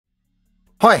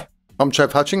Hi, I'm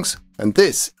Trev Hutchings, and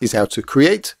this is how to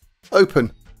create,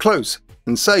 open, close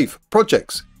and save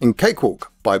projects in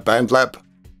Cakewalk by Bandlab.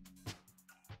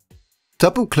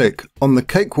 Double-click on the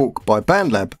Cakewalk by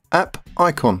Bandlab app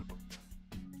icon.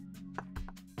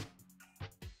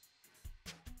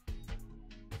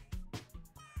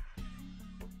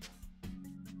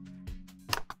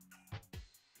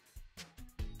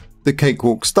 The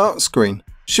Cakewalk start screen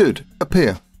should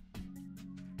appear.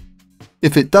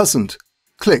 If it doesn't,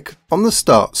 click on the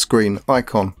Start Screen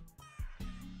icon.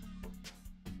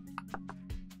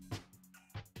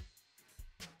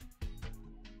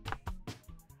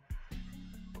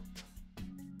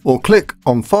 Or click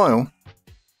on File,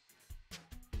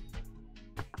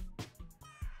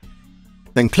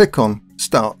 then click on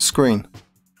Start Screen.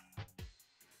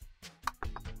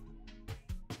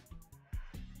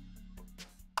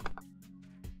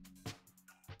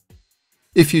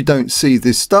 If you don't see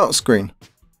this start screen,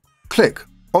 click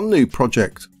on New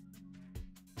Project.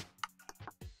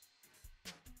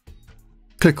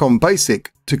 Click on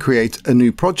Basic to create a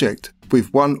new project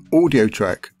with one audio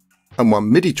track and one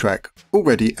MIDI track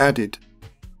already added.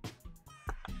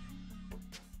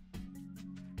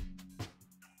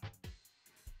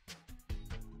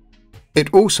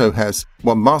 It also has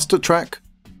one master track,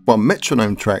 one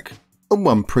metronome track and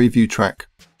one preview track.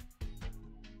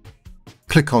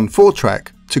 Click on 4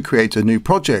 track to create a new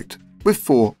project with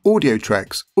 4 audio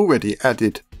tracks already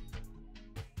added.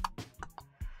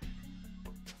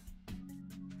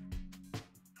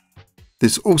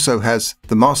 This also has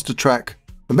the master track,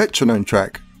 the metronome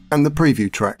track and the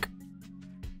preview track.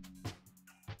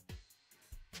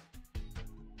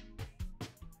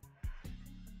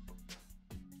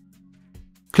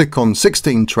 Click on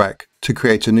 16 track to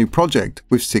create a new project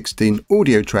with 16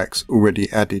 audio tracks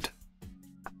already added.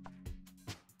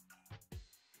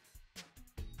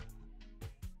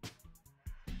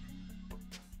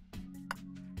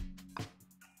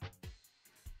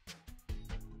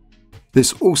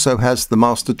 This also has the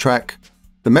master track,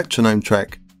 the metronome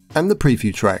track and the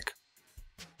preview track.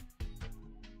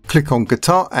 Click on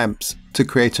Guitar Amps to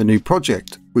create a new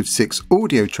project with 6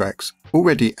 audio tracks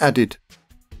already added.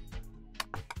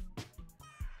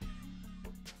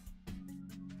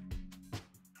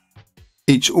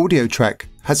 Each audio track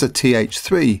has a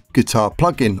TH3 guitar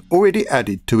plugin already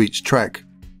added to each track,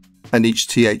 and each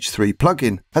TH3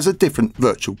 plugin has a different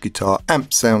virtual guitar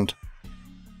amp sound.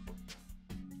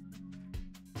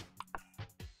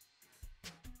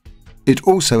 It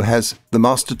also has the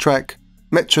master track,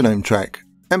 metronome track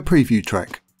and preview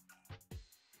track.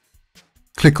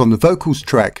 Click on the vocals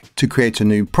track to create a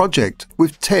new project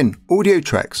with 10 audio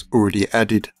tracks already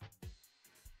added.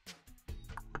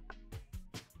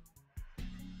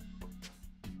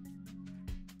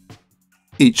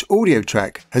 Each audio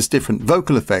track has different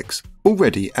vocal effects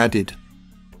already added.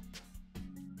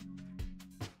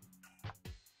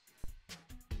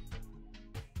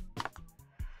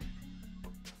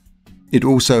 It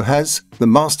also has the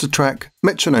master track,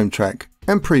 metronome track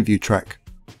and preview track.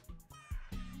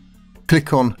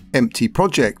 Click on Empty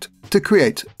Project to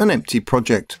create an empty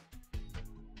project.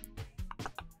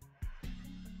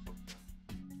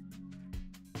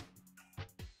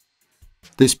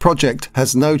 This project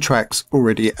has no tracks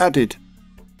already added,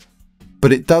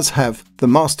 but it does have the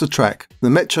master track, the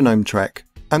metronome track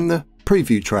and the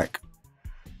preview track.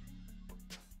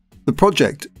 The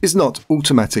project is not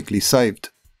automatically saved,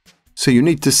 so you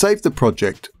need to save the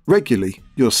project regularly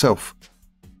yourself.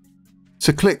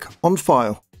 So click on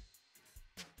File.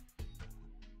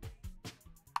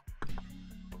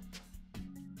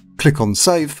 Click on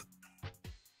Save.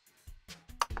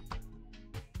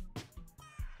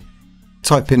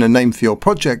 Type in a name for your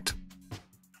project.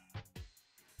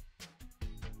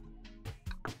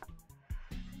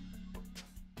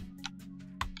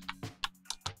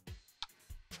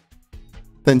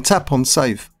 Then tap on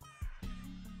Save.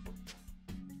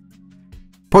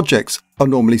 Projects are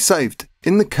normally saved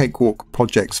in the Cakewalk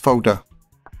Projects folder.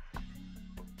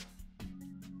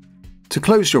 To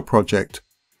close your project,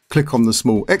 click on the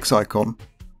small X icon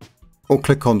or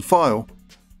click on File,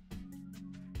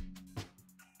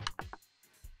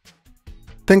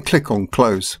 then click on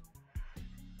Close.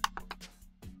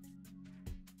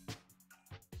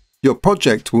 Your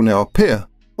project will now appear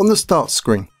on the Start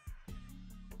screen.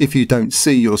 If you don't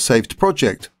see your saved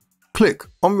project, click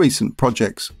on Recent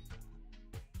Projects.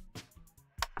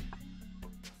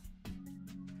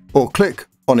 Or click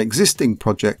on Existing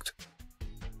Project.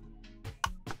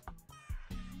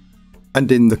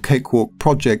 And in the Cakewalk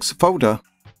Projects folder,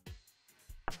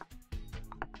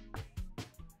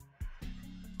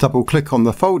 double-click on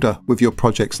the folder with your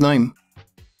project's name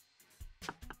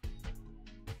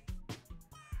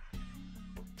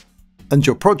and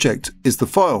your project is the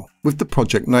file with the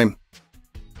project name.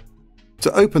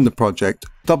 To open the project,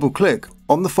 double-click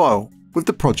on the file with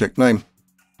the project name.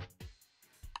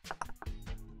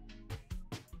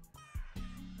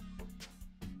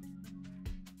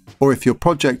 Or if your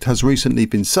project has recently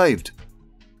been saved,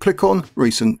 click on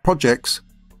Recent Projects,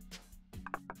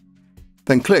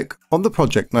 then click on the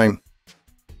project name.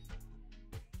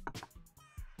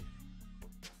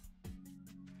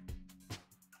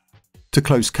 To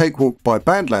close Cakewalk by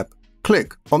Bandlab,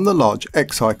 click on the large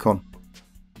X icon,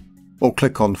 or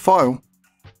click on File,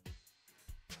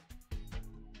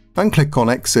 and click on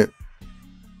Exit.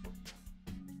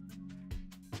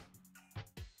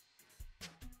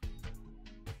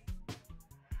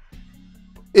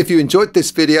 If you enjoyed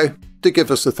this video, do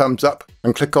give us a thumbs up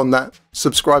and click on that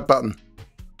subscribe button.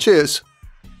 Cheers!